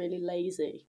I'm just really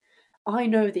lazy. I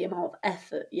know the amount of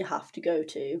effort you have to go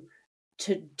to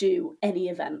do any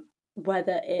event,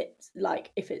 whether it's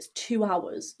if it's 2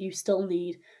 hours, you still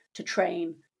need to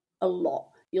train a lot.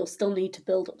 You'll still need to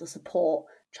build up the support.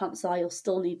 Chances are you'll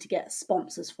still need to get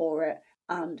sponsors for it,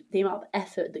 and the amount of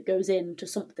effort that goes into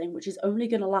something which is only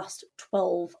going to last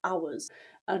 12 hours.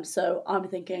 And so I'm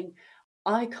thinking,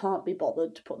 I can't be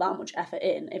bothered to put that much effort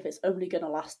in if it's only going to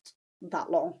last that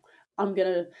long. I'm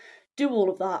going to do all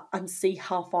of that and see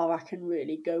how far I can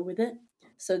really go with it.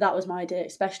 So that was my idea,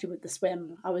 especially with the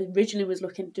swim. I originally was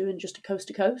looking at doing just a coast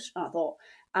to coast, and I thought,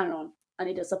 hang on, I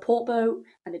need a support boat,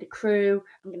 I need a crew,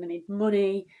 I'm going to need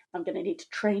money, I'm going to need to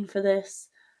train for this.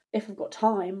 If I've got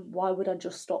time, why would I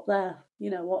just stop there?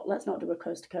 You know what, let's not do a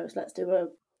coast to coast, let's do a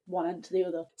one end to the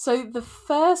other. So the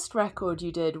first record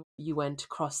you did, you went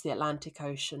across the Atlantic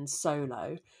Ocean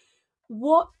solo.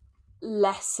 What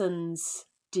lessons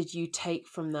did you take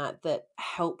from that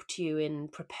helped you in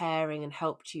preparing and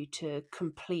helped you to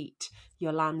complete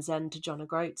your Land's End to John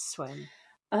O'Groats swim?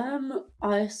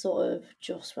 I sort of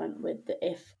just went with the,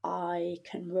 if I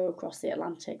can row across the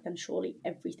Atlantic, then surely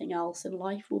everything else in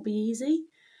life will be easy,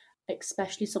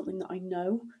 especially something that I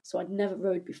know. So I'd never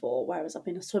rowed before, whereas I've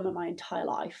been a swimmer my entire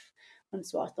life. And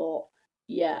so I thought,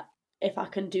 yeah, if I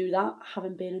can do that,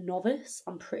 having been a novice,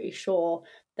 I'm pretty sure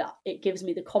that it gives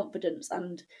me the confidence.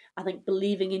 And I think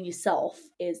believing in yourself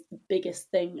is the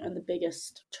biggest thing and the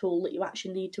biggest tool that you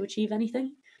actually need to achieve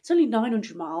anything. It's only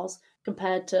 900 miles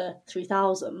compared to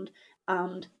 3,000,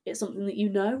 and it's something that you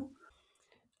know.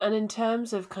 And in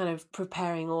terms of kind of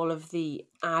preparing all of the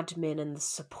admin and the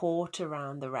support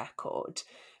around the record,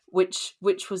 which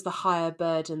was the higher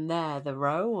burden there, the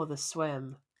row or the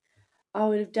swim? I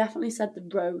would have definitely said the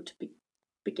row to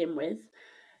begin with,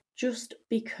 just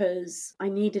because I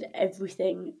needed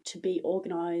everything to be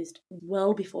organised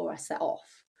well before I set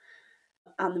off.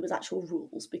 and there was actual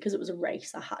rules. Because it was a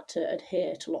race, I had to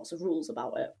adhere to lots of rules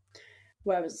about it.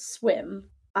 Whereas swim,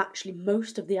 actually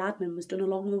most of the admin was done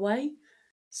along the way.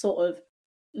 Sort of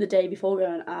the day before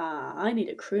going, I need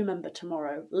a crew member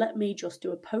tomorrow. Let me just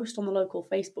do a post on the local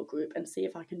Facebook group and see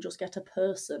if I can just get a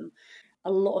person.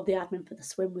 A lot of the admin for the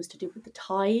swim was to do with the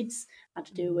tides and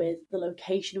to do with the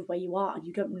location of where you are. And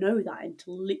you don't know that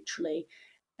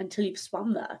until you've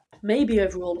swam there. Maybe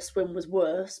overall the swim was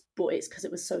worse, but it's because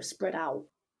it was so spread out.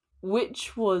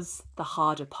 Which was the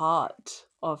harder part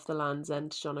of the Land's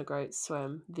End John O'Groats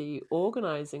swim? The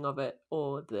organising of it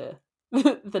or the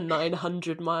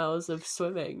 900 miles of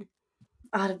swimming?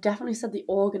 I'd have definitely said the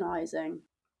organising,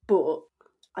 but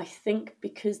I think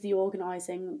because the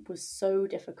organising was so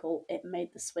difficult, it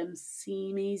made the swim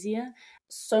seem easier.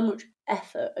 So much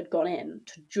effort had gone in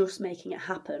to just making it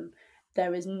happen.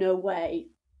 There is no way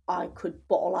I could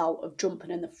bottle out of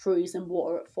jumping in the freezing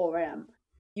water at 4 a.m.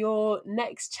 Your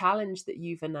next challenge that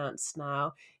you've announced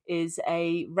now is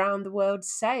a round the world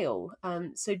sail.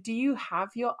 So do you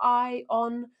have your eye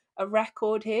on a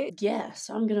record here? Yes,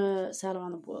 I'm going to sail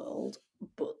around the world,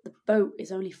 but the boat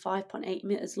is only 5.8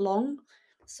 metres long.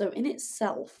 So in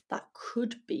itself, that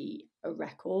could be a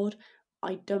record.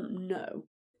 I don't know.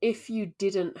 If you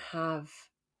didn't have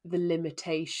the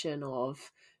limitation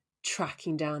of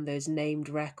tracking down those named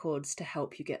records to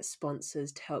help you get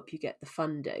sponsors, to help you get the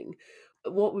funding,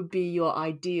 what would be your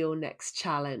ideal next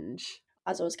challenge?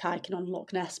 As I was kayaking on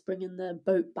Loch Ness, bringing the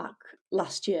boat back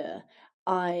last year,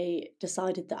 I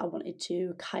decided that I wanted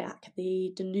to kayak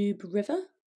the Danube River.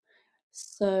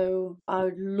 So I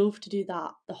would love to do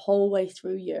that the whole way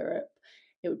through Europe.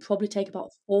 It would probably take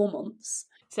about 4 months.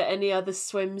 So any other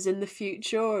swims in the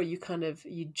future, or are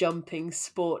you jumping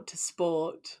sport to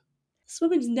sport?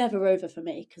 Swimming's never over for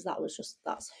me because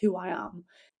that's who I am.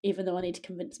 Even though I need to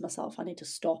convince myself I need to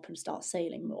stop and start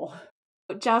sailing more.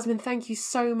 Jasmine, thank you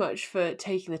so much for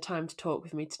taking the time to talk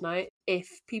with me tonight. If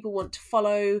people want to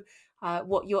follow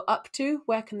what you're up to,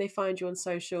 where can they find you on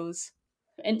socials?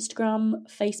 Instagram,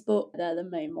 Facebook, they're the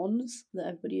main ones that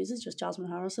everybody uses, just Jasmine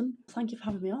Harrison. Thank you for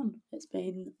having me on. It's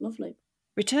been lovely.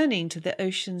 Returning to the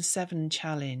Ocean 7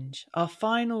 Challenge, our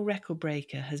final record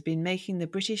breaker has been making the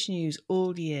British news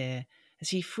all year as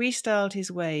he freestyled his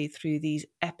way through these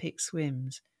epic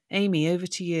swims. Amy, over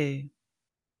to you.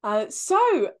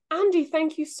 So, Andy,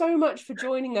 thank you so much for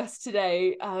joining us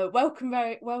today. Welcome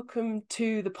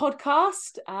to the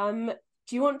podcast.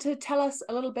 Do you want to tell us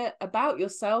a little bit about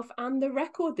yourself and the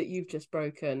record that you've just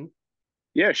broken?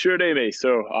 Yeah, sure, Amy.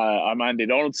 So I'm Andy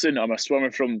Donaldson. I'm a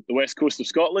swimmer from the west coast of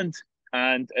Scotland.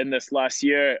 And in this last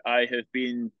year, I have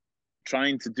been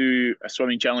trying to do a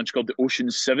swimming challenge called the Ocean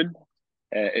 7.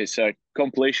 It's a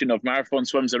compilation of marathon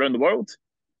swims around the world.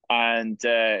 And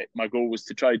my goal was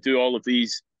to try to do all of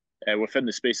these within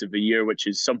the space of a year, which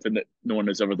is something that no one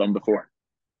has ever done before.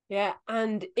 Yeah,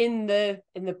 and in the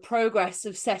progress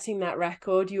of setting that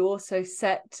record, you also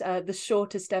set the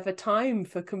shortest ever time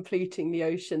for completing the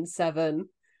Ocean 7.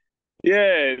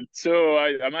 Yeah, so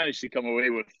I managed to come away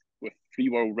with 3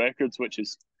 world records, which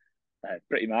is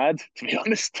pretty mad, to be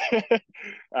honest.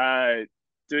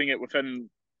 Doing it within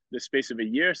the space of a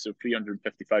year, so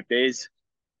 355 days.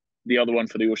 The other one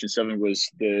for the Ocean 7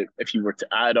 was if you were to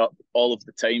add up all of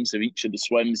the times of each of the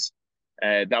swims,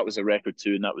 that was a record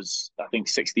too, and that was, I think,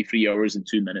 63 hours and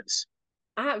 2 minutes.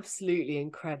 Absolutely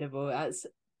incredible. That's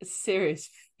a serious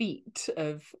feat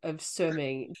of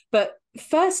swimming. But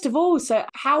first of all, so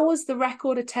how was the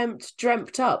record attempt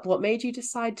dreamt up? What made you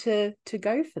decide to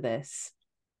go for this?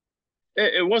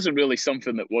 It wasn't really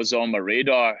something that was on my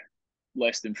radar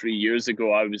less than 3 years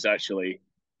ago. I was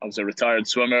a retired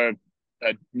swimmer,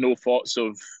 had no thoughts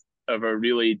of ever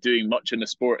really doing much in the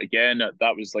sport again.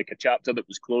 That was like a chapter that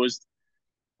was closed.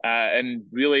 And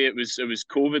really it was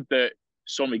COVID that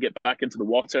saw me get back into the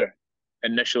water.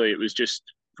 Initially, it was just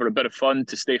for a bit of fun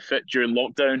to stay fit during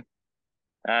lockdown.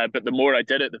 But the more I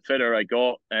did it, the fitter I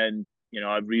got. And,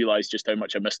 I realized just how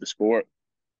much I missed the sport.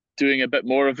 Doing a bit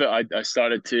more of it, I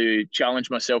started to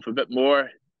challenge myself a bit more,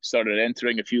 started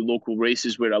entering a few local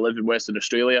races where I live in Western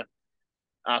Australia.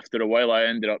 After a while, I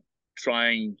ended up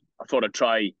I thought I'd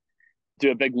try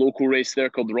do a big local race there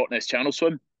called the Rock Ness Channel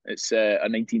Swim. It's a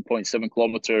 19.7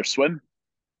 kilometre swim.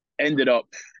 Ended up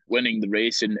winning the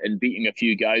race and beating a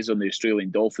few guys on the Australian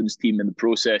Dolphins team in the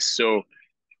process. So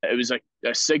it was a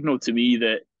signal to me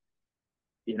that,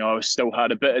 I still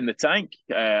had a bit in the tank.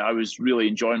 I was really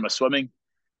enjoying my swimming.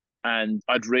 And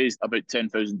I'd raised about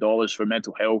 $10,000 for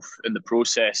mental health in the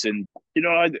process. And,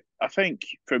 I think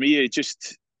for me,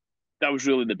 that was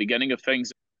really the beginning of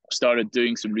things. I started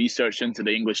doing some research into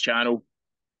the English Channel.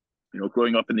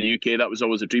 Growing up in the UK, that was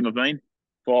always a dream of mine.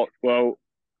 Thought, well,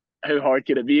 how hard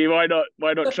can it be? Why not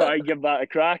try and give that a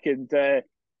crack? And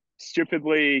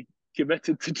stupidly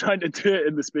committed to trying to do it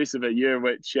in the space of a year,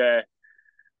 which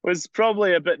was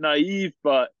probably a bit naive,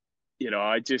 but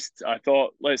I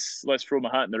thought let's throw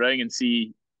my hat in the ring and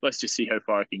let's just see how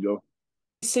far I can go.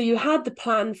 So you had the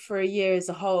plan for a year as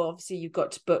a whole. Obviously, you've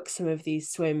got to book some of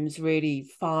these swims really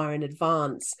far in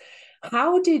advance.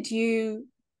 How did you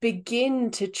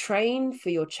begin to train for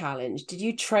your challenge? Did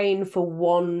you train for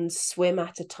one swim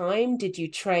at a time? Did you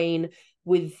train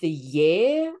with the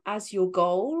year as your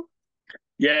goal?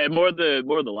 Yeah, more the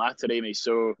latter, Amy.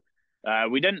 So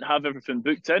we didn't have everything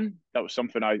booked in. That was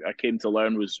something I came to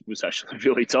learn was actually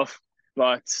really tough.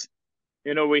 But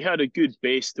we had a good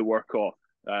base to work off.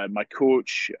 My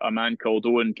coach, a man called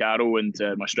Owen Carroll, and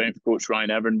my strength coach,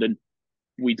 Ryan Evernden,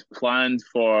 we'd planned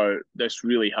for this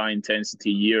really high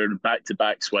intensity year,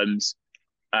 back-to-back swims.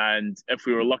 And if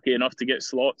we were lucky enough to get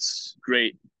slots,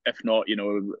 great. If not,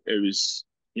 it was,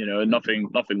 nothing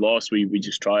lost. We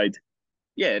just tried.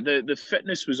 Yeah, the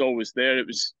fitness was always there. It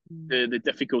was the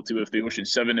difficulty with the Ocean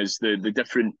 7 is the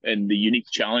different and the unique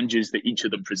challenges that each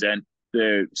of them present.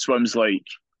 The swims like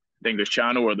the English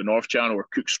Channel or the North Channel or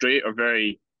Cook Strait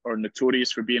are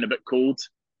notorious for being a bit cold.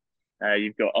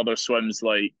 You've got other swims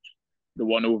like the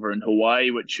one over in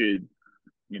Hawaii, which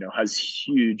has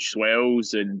huge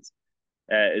swells and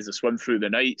is a swim through the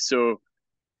night. So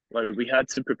we had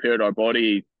to prepare our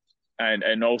body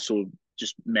and also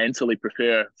just mentally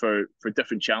prepare for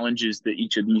different challenges that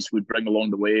each of these would bring along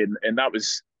the way. And that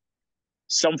was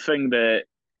something that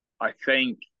I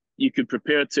think you could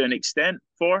prepare to an extent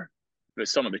for, but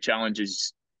some of the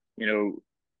challenges,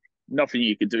 nothing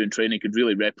you could do in training could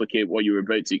really replicate what you were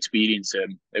about to experience.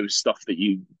 It was stuff that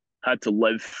you had to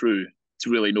live through to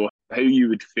really know how you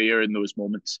would fare in those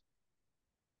moments.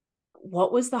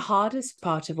 What was the hardest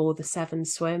part of all the 7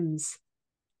 swims?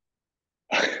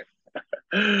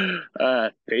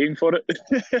 Paying for it.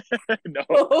 No.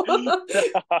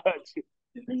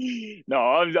 No,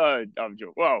 I'm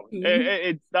joking. Well,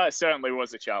 that certainly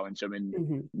was a challenge. I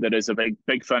mean, there is a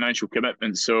big financial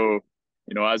commitment. So,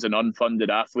 as an unfunded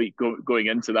athlete going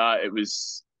into that, it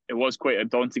was quite a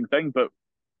daunting thing. But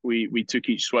we took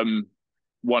each swim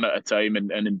one at a time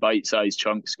and in bite-sized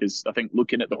chunks, because I think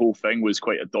looking at the whole thing was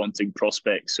quite a daunting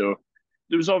prospect. So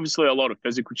there was obviously a lot of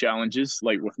physical challenges,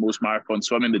 like with most marathon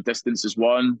swimming. The distance is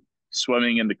one,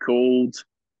 swimming in the cold,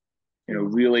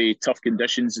 really tough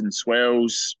conditions and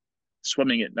swells,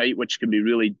 swimming at night, which can be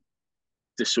really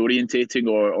disorientating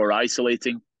or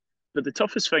isolating. But the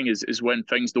toughest thing is when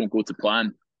things don't go to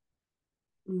plan.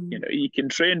 You can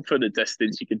train for the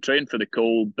distance, you can train for the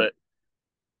cold, but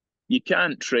you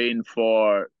can't train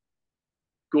for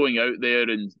going out there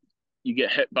and you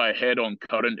get hit by a head-on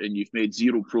current and you've made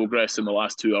zero progress in the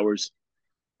last 2 hours.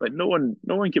 Like no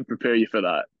one can prepare you for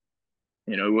that.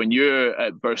 When you're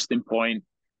at bursting point,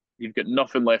 you've got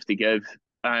nothing left to give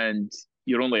and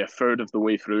you're only a third of the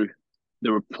way through.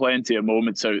 There were plenty of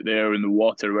moments out there in the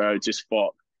water where I just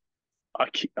thought, I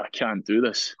can't do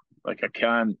this. Like I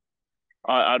can't.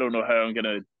 I don't know how I'm going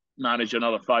to manage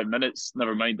another 5 minutes,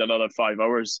 never mind another 5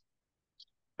 hours.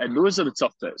 And those are the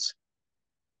tough bits.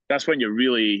 That's when your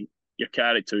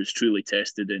character is truly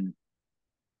tested. And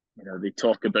they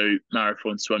talk about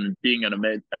marathon swimming being a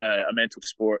mental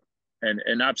sport,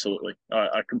 and absolutely,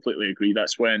 I completely agree.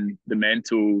 That's when the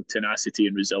mental tenacity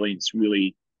and resilience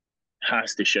really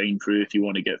has to shine through if you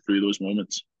want to get through those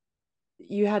moments.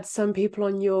 You had some people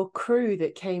on your crew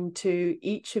that came to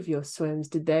each of your swims.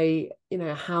 Did they,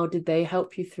 how did they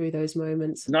help you through those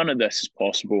moments? None of this is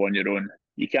possible on your own.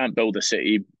 You can't build a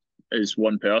city as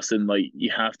one person. Like, you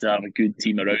have to have a good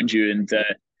team around you. And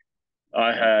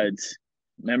I had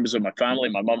members of my family,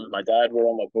 my mum and my dad were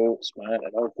on my boats, my aunt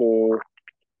and uncle,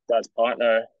 dad's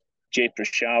partner, Jay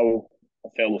Prashal, a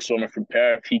fellow swimmer from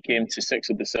Perth. He came to 6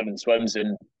 of the 7 swims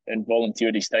and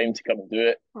volunteered his time to come and do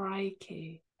it.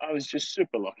 Crikey. I was just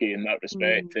super lucky in that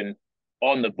respect. And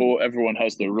on the boat, everyone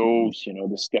has their roles.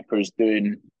 The skipper's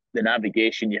doing the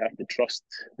navigation. You have to trust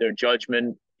their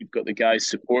judgment. You've got the guys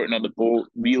supporting on the boat,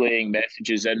 relaying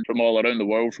messages in from all around the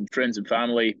world, from friends and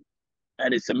family.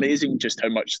 And it's amazing just how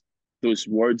much those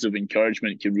words of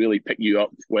encouragement can really pick you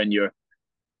up when you're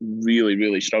really,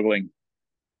 really struggling.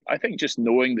 I think just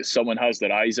knowing that someone has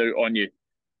their eyes out on you,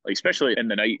 like especially in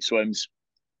the night swims,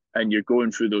 and you're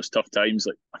going through those tough times,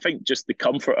 like I think just the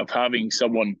comfort of having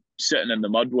someone sitting in the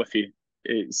mud with you,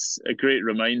 it's a great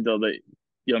reminder that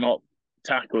you're not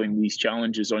tackling these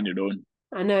challenges on your own.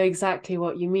 I know exactly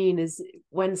what you mean, is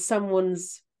when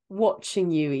someone's watching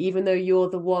you, even though you're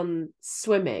the one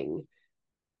swimming,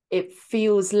 it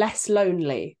feels less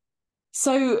lonely.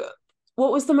 So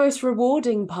What was the most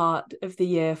rewarding part of the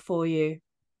year for you?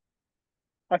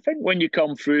 I think when you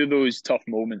come through those tough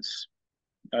moments,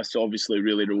 that's obviously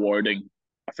really rewarding.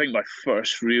 I think my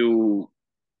first real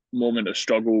moment of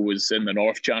struggle was in the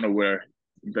North Channel, where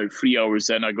about 3 hours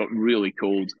in, I got really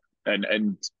cold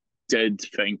and did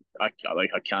think I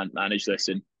can't manage this.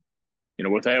 And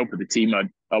with the help of the team,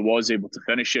 I was able to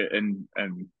finish it and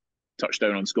touch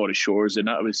down on Scottish shores, and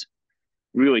that was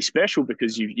really special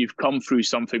because you've come through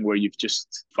something where you've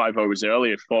just 5 hours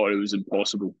earlier thought it was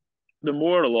impossible. The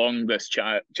more along this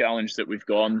challenge that we've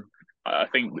gone, I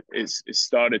think it's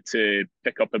started to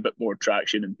pick up a bit more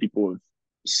traction, and people have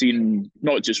seen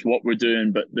not just what we're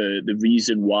doing, but the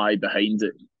reason why behind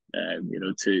it.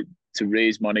 To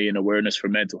raise money and awareness for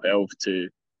mental health, to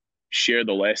share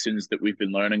the lessons that we've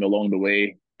been learning along the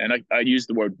way. And I use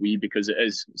the word we because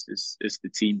it's the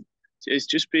team. It's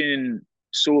just been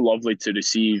so lovely to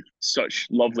receive such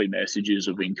lovely messages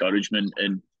of encouragement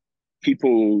and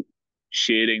people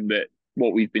sharing that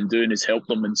what we've been doing has helped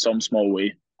them in some small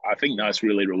way. I think that's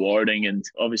really rewarding. And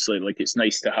obviously, it's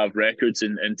nice to have records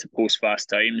and to post fast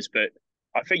times, but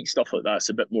I think stuff like that's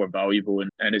a bit more valuable.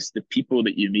 And it's the people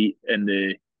that you meet and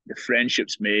the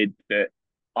friendships made that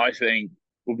I think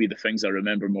will be the things I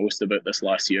remember most about this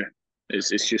last year. It's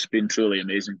just been truly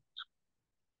amazing.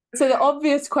 So the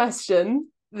obvious question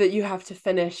that you have to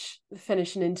finish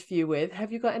an interview with,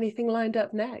 have you got anything lined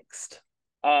up next?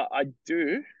 I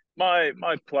do. My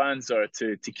plans are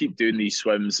to keep doing these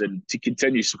swims and to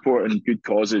continue supporting good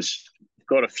causes. I've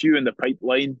got a few in the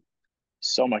pipeline.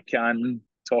 Some I can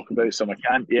talk about, some I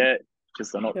can't yet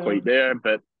because they're not quite there.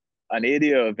 But an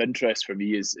area of interest for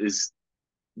me is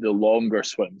the longer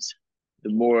swims, the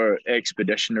more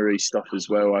expeditionary stuff as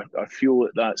well. I feel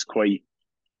that that's quite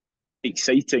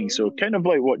exciting. So kind of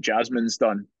like what Jasmine's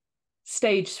done.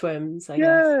 Stage swims, I guess.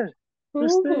 Yeah,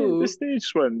 the stage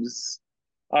swims.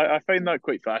 I find that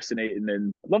quite fascinating,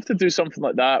 and I'd love to do something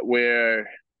like that where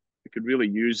we could really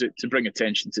use it to bring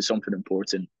attention to something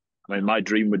important. I mean, my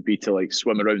dream would be to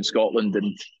swim around Scotland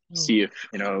and see if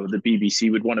the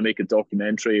BBC would want to make a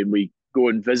documentary, and we go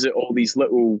and visit all these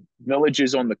little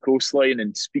villages on the coastline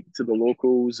and speak to the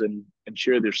locals and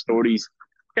share their stories,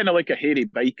 kind of like a hairy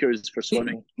bikers for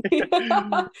swimming.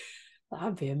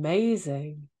 That'd be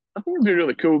amazing. I think it'd be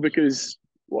really cool because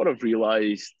what I've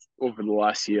realised over the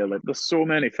last year, there's so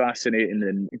many fascinating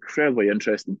and incredibly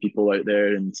interesting people out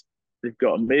there, and they've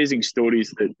got amazing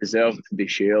stories that deserve to be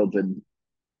shared and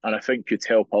I think could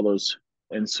help others.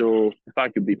 And so if I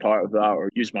could be part of that or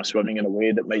use my swimming in a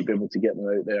way that might be able to get them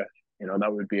out there,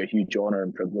 that would be a huge honour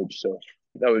and privilege. So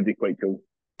that would be quite cool.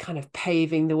 Kind of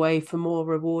paving the way for more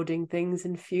rewarding things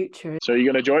in future. So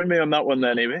you're going to join me on that one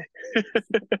then,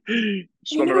 Amy?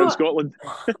 Swim around Scotland.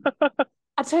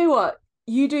 I tell you what,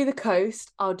 you do the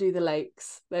coast, I'll do the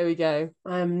lakes. There we go.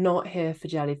 I am not here for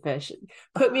jellyfish.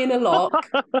 Put me in a lock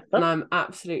and I'm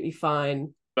absolutely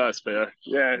fine. That's fair.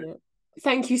 Yeah.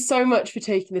 Thank you so much for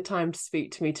taking the time to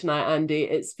speak to me tonight, Andy.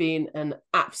 It's been an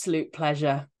absolute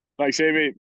pleasure. Thanks,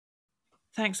 Amy.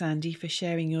 Thanks, Andy, for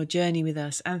sharing your journey with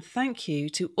us. And thank you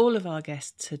to all of our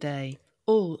guests today.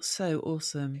 All so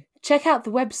awesome. Check out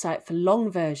the website for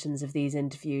long versions of these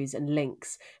interviews and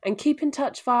links, and keep in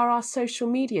touch via our social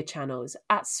media channels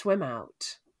at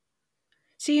SwimOut.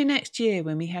 See you next year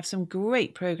when we have some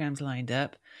great programmes lined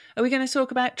up. Are we going to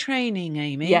talk about training,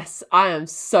 Amy? Yes, I am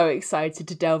so excited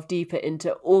to delve deeper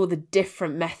into all the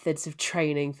different methods of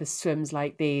training for swims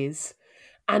like these.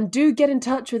 And do get in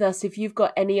touch with us if you've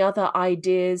got any other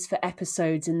ideas for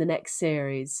episodes in the next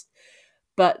series.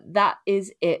 But that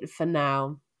is it for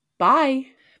now. Bye.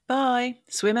 Bye.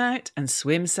 Swim out and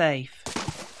swim safe.